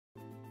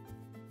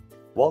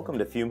Welcome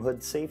to Fume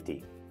Hood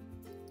Safety.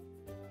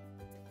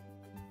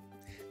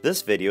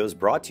 This video is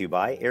brought to you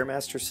by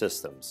Airmaster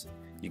Systems.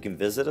 You can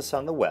visit us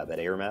on the web at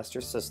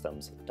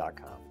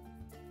airmastersystems.com.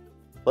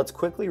 Let's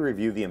quickly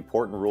review the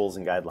important rules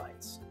and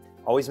guidelines.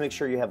 Always make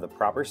sure you have the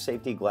proper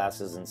safety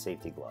glasses and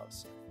safety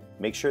gloves.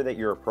 Make sure that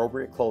your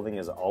appropriate clothing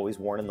is always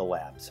worn in the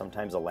lab.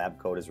 Sometimes a lab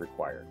coat is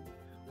required.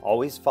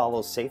 Always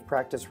follow safe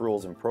practice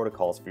rules and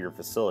protocols for your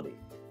facility.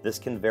 This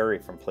can vary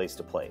from place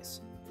to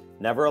place.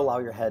 Never allow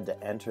your head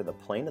to enter the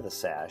plane of the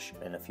sash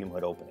in a fume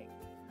hood opening.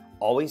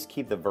 Always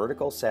keep the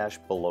vertical sash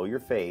below your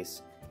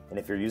face, and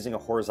if you're using a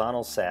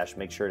horizontal sash,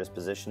 make sure it is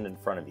positioned in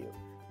front of you.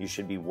 You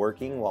should be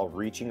working while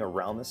reaching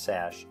around the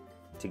sash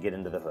to get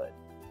into the hood.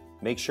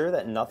 Make sure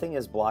that nothing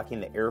is blocking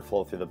the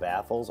airflow through the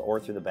baffles or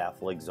through the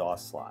baffle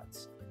exhaust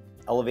slots.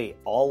 Elevate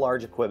all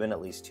large equipment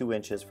at least 2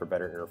 inches for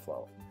better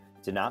airflow.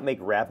 Do not make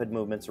rapid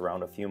movements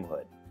around a fume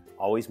hood.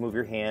 Always move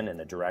your hand in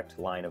a direct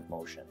line of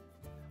motion.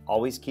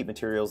 Always keep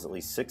materials at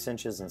least 6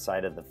 inches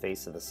inside of the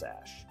face of the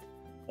sash.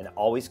 And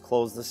always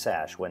close the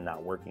sash when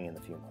not working in the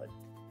fume hood.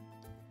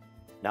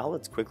 Now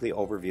let's quickly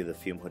overview the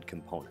fume hood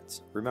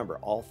components. Remember,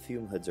 all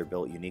fume hoods are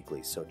built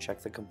uniquely, so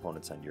check the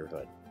components on your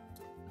hood.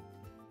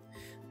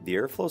 The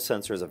airflow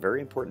sensor is a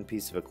very important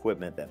piece of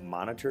equipment that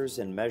monitors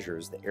and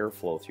measures the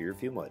airflow through your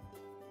fume hood.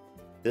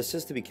 This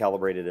is to be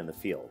calibrated in the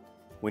field.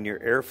 When your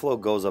airflow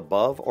goes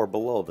above or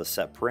below the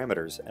set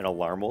parameters, an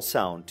alarm will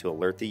sound to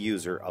alert the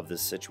user of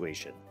this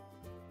situation.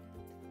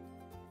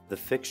 The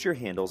fixture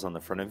handles on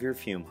the front of your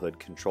fume hood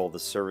control the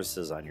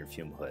services on your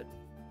fume hood.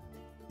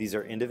 These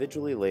are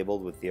individually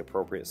labeled with the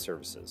appropriate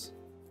services.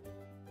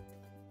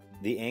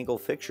 The angle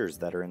fixtures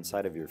that are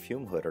inside of your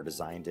fume hood are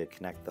designed to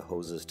connect the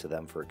hoses to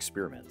them for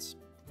experiments.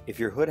 If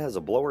your hood has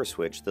a blower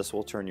switch, this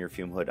will turn your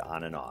fume hood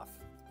on and off.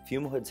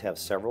 Fume hoods have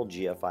several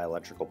GFI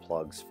electrical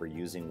plugs for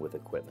using with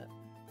equipment.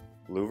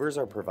 Louvers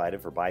are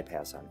provided for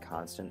bypass on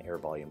constant air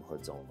volume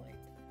hoods only.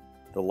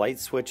 The light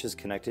switch is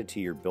connected to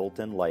your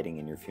built-in lighting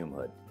in your fume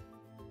hood.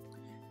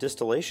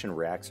 Distillation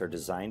racks are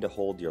designed to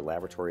hold your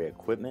laboratory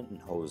equipment and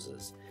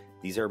hoses.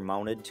 These are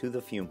mounted to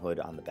the fume hood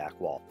on the back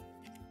wall.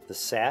 The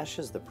sash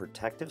is the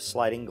protective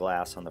sliding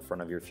glass on the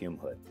front of your fume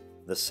hood.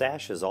 The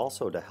sash is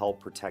also to help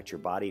protect your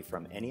body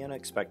from any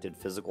unexpected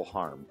physical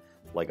harm,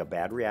 like a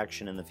bad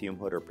reaction in the fume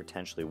hood or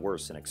potentially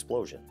worse, an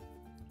explosion.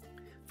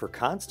 For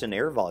constant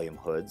air volume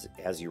hoods,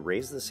 as you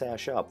raise the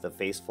sash up, the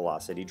face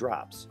velocity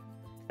drops.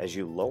 As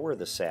you lower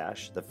the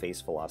sash, the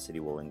face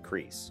velocity will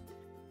increase.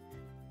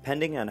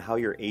 Depending on how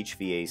your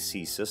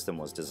HVAC system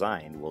was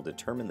designed will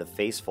determine the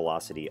face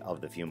velocity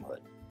of the fume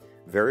hood.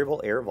 Variable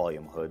air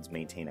volume hoods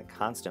maintain a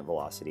constant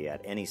velocity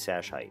at any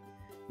sash height.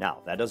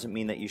 Now, that doesn't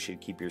mean that you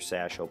should keep your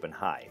sash open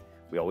high.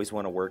 We always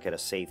want to work at a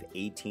safe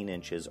 18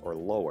 inches or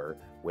lower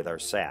with our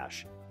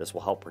sash. This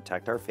will help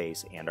protect our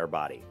face and our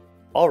body.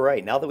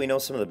 Alright, now that we know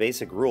some of the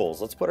basic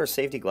rules, let's put our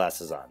safety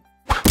glasses on.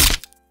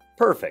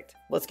 Perfect!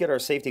 Let's get our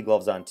safety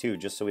gloves on too,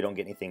 just so we don't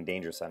get anything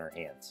dangerous on our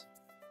hands.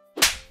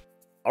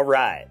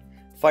 Alright!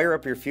 Fire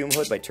up your fume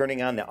hood by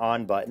turning on the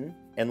on button,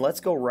 and let's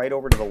go right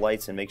over to the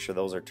lights and make sure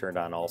those are turned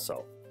on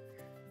also.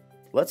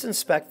 Let's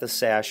inspect the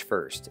sash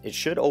first. It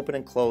should open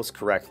and close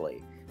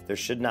correctly. There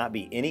should not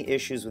be any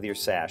issues with your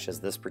sash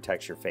as this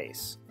protects your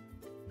face.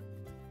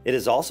 It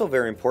is also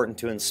very important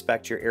to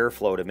inspect your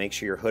airflow to make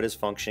sure your hood is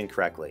functioning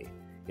correctly.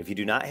 If you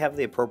do not have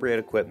the appropriate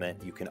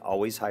equipment, you can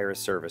always hire a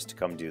service to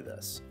come do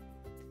this.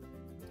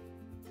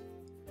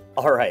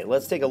 Alright,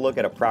 let's take a look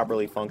at a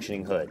properly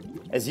functioning hood.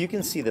 As you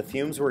can see, the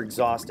fumes were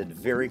exhausted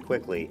very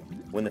quickly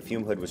when the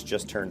fume hood was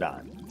just turned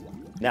on.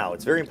 Now,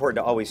 it's very important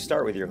to always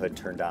start with your hood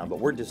turned on, but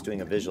we're just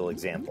doing a visual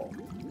example.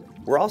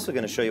 We're also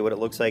going to show you what it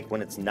looks like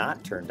when it's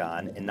not turned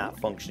on and not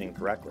functioning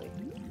correctly.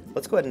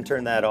 Let's go ahead and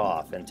turn that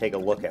off and take a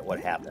look at what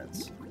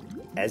happens.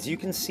 As you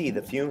can see,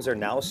 the fumes are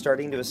now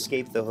starting to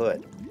escape the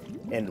hood.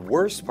 And the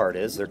worst part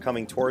is they're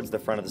coming towards the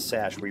front of the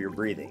sash where you're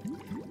breathing.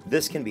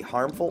 This can be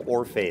harmful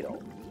or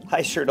fatal.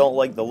 I sure don't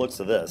like the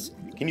looks of this.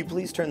 Can you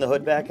please turn the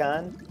hood back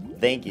on?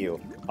 Thank you.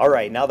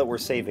 Alright, now that we're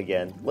safe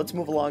again, let's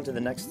move along to the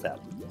next step.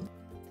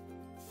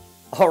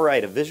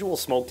 Alright, a visual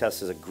smoke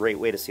test is a great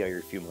way to see how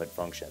your fume hood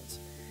functions.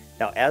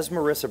 Now, as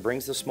Marissa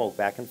brings the smoke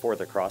back and forth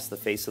across the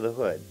face of the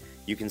hood,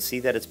 you can see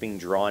that it's being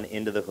drawn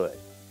into the hood.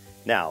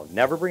 Now,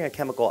 never bring a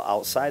chemical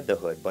outside the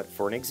hood, but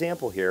for an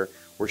example here,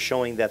 we're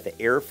showing that the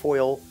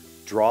airfoil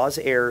draws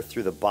air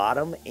through the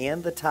bottom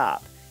and the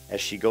top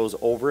as she goes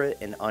over it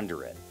and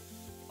under it.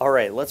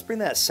 Alright, let's bring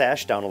that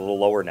sash down a little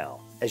lower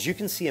now. As you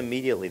can see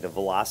immediately, the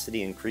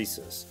velocity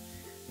increases.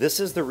 This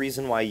is the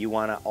reason why you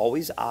want to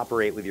always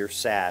operate with your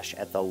sash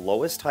at the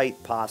lowest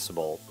height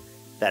possible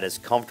that is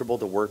comfortable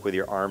to work with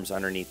your arms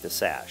underneath the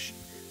sash.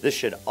 This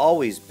should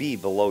always be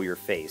below your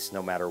face,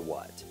 no matter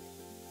what.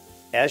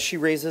 As she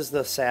raises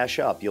the sash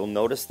up, you'll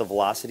notice the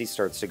velocity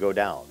starts to go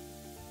down.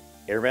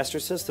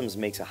 Airmaster Systems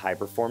makes a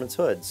high-performance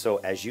hood, so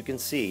as you can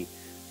see,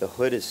 the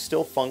hood is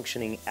still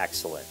functioning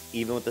excellent,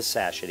 even with the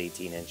sash at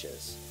 18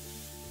 inches.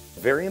 A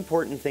very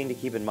important thing to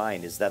keep in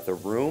mind is that the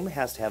room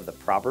has to have the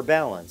proper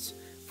balance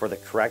for the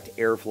correct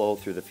airflow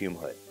through the fume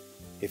hood.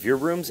 If your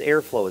room's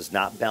airflow is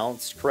not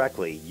balanced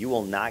correctly, you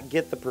will not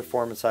get the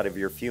performance out of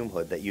your fume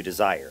hood that you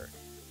desire.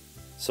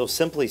 So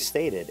simply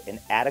stated, an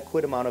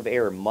adequate amount of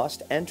air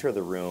must enter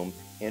the room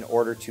in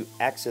order to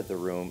exit the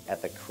room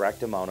at the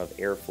correct amount of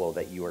airflow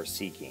that you are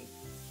seeking.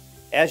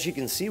 As you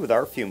can see with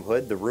our fume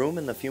hood, the room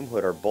and the fume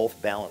hood are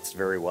both balanced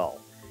very well.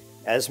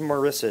 As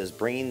Marissa is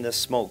bringing this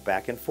smoke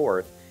back and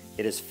forth,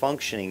 it is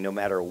functioning no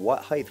matter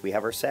what height we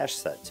have our sash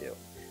set to.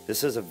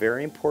 This is a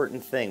very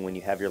important thing when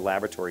you have your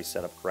laboratory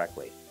set up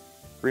correctly.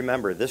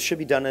 Remember, this should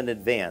be done in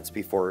advance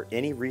before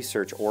any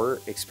research or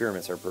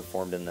experiments are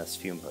performed in this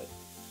fume hood.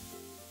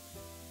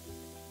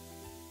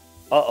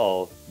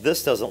 Uh-oh,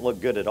 this doesn't look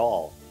good at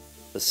all.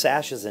 The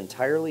sash is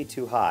entirely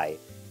too high,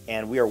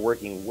 and we are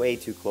working way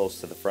too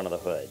close to the front of the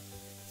hood.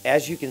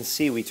 As you can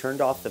see, we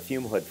turned off the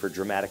fume hood for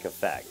dramatic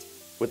effect.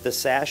 With the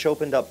sash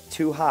opened up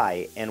too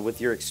high and with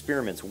your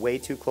experiments way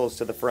too close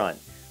to the front,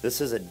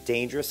 this is a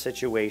dangerous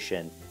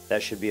situation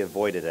that should be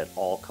avoided at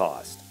all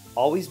costs.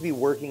 Always be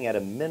working at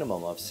a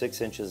minimum of 6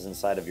 inches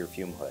inside of your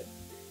fume hood,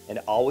 and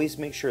always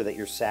make sure that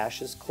your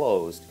sash is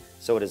closed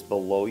so it is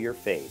below your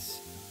face.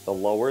 The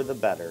lower the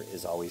better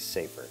is always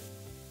safer.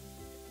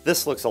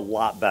 This looks a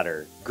lot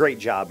better. Great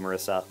job,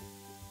 Marissa.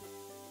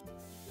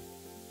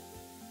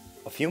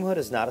 A fume hood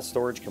is not a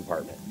storage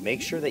compartment.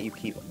 Make sure that you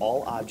keep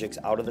all objects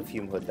out of the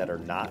fume hood that are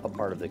not a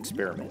part of the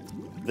experiment.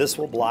 This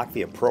will block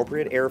the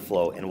appropriate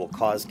airflow and will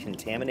cause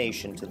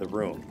contamination to the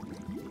room.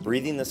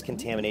 Breathing this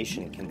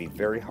contamination can be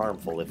very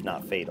harmful if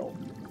not fatal.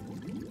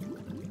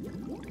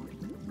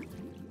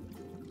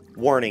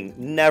 Warning,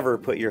 never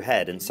put your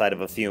head inside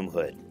of a fume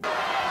hood.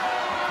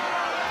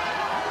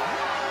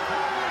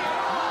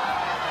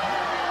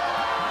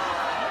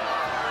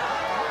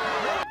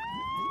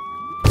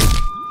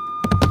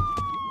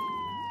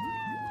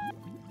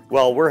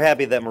 Well, we're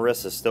happy that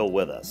Marissa's still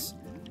with us.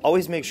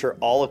 Always make sure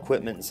all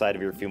equipment inside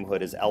of your fume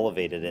hood is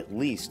elevated at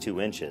least 2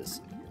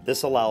 inches.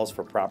 This allows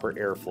for proper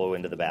airflow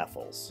into the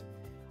baffles.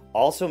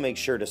 Also make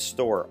sure to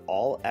store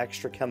all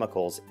extra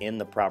chemicals in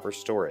the proper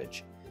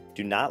storage.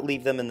 Do not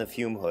leave them in the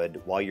fume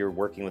hood while you're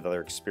working with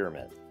other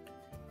experiment.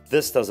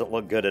 This doesn't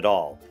look good at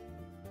all.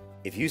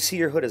 If you see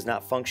your hood is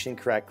not functioning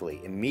correctly,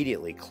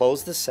 immediately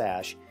close the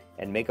sash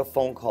and make a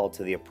phone call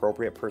to the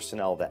appropriate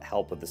personnel that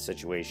help with the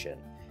situation.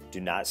 Do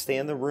not stay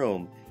in the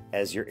room,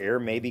 as your air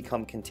may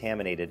become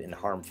contaminated and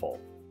harmful.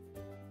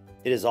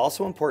 It is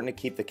also important to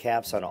keep the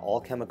caps on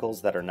all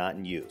chemicals that are not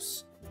in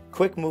use.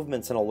 Quick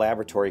movements in a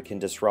laboratory can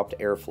disrupt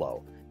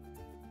airflow.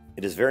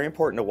 It is very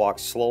important to walk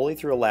slowly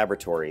through a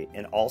laboratory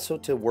and also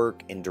to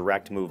work in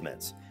direct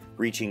movements.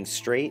 Reaching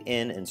straight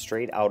in and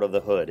straight out of the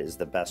hood is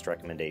the best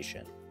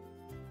recommendation.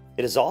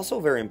 It is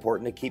also very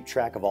important to keep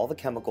track of all the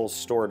chemicals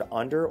stored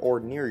under or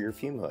near your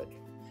fume hood.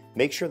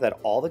 Make sure that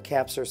all the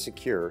caps are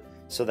secure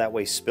so that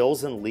way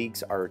spills and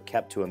leaks are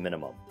kept to a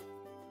minimum.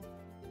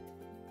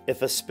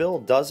 If a spill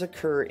does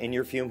occur in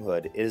your fume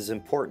hood, it is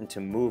important to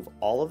move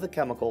all of the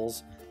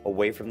chemicals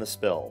away from the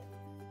spill.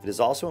 It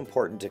is also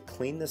important to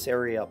clean this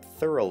area up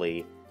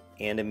thoroughly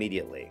and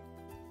immediately.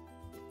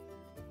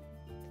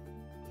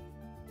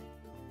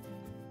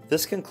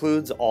 This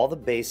concludes all the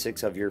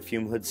basics of your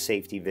fume hood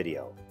safety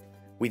video.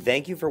 We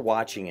thank you for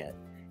watching it,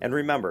 and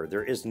remember,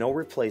 there is no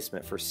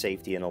replacement for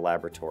safety in a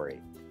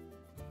laboratory.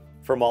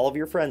 From all of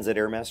your friends at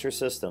Airmaster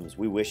Systems,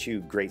 we wish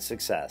you great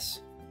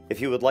success.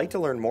 If you would like to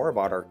learn more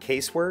about our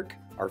casework,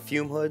 our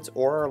fume hoods,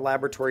 or our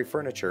laboratory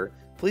furniture,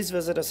 please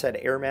visit us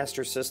at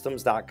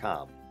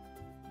airmastersystems.com.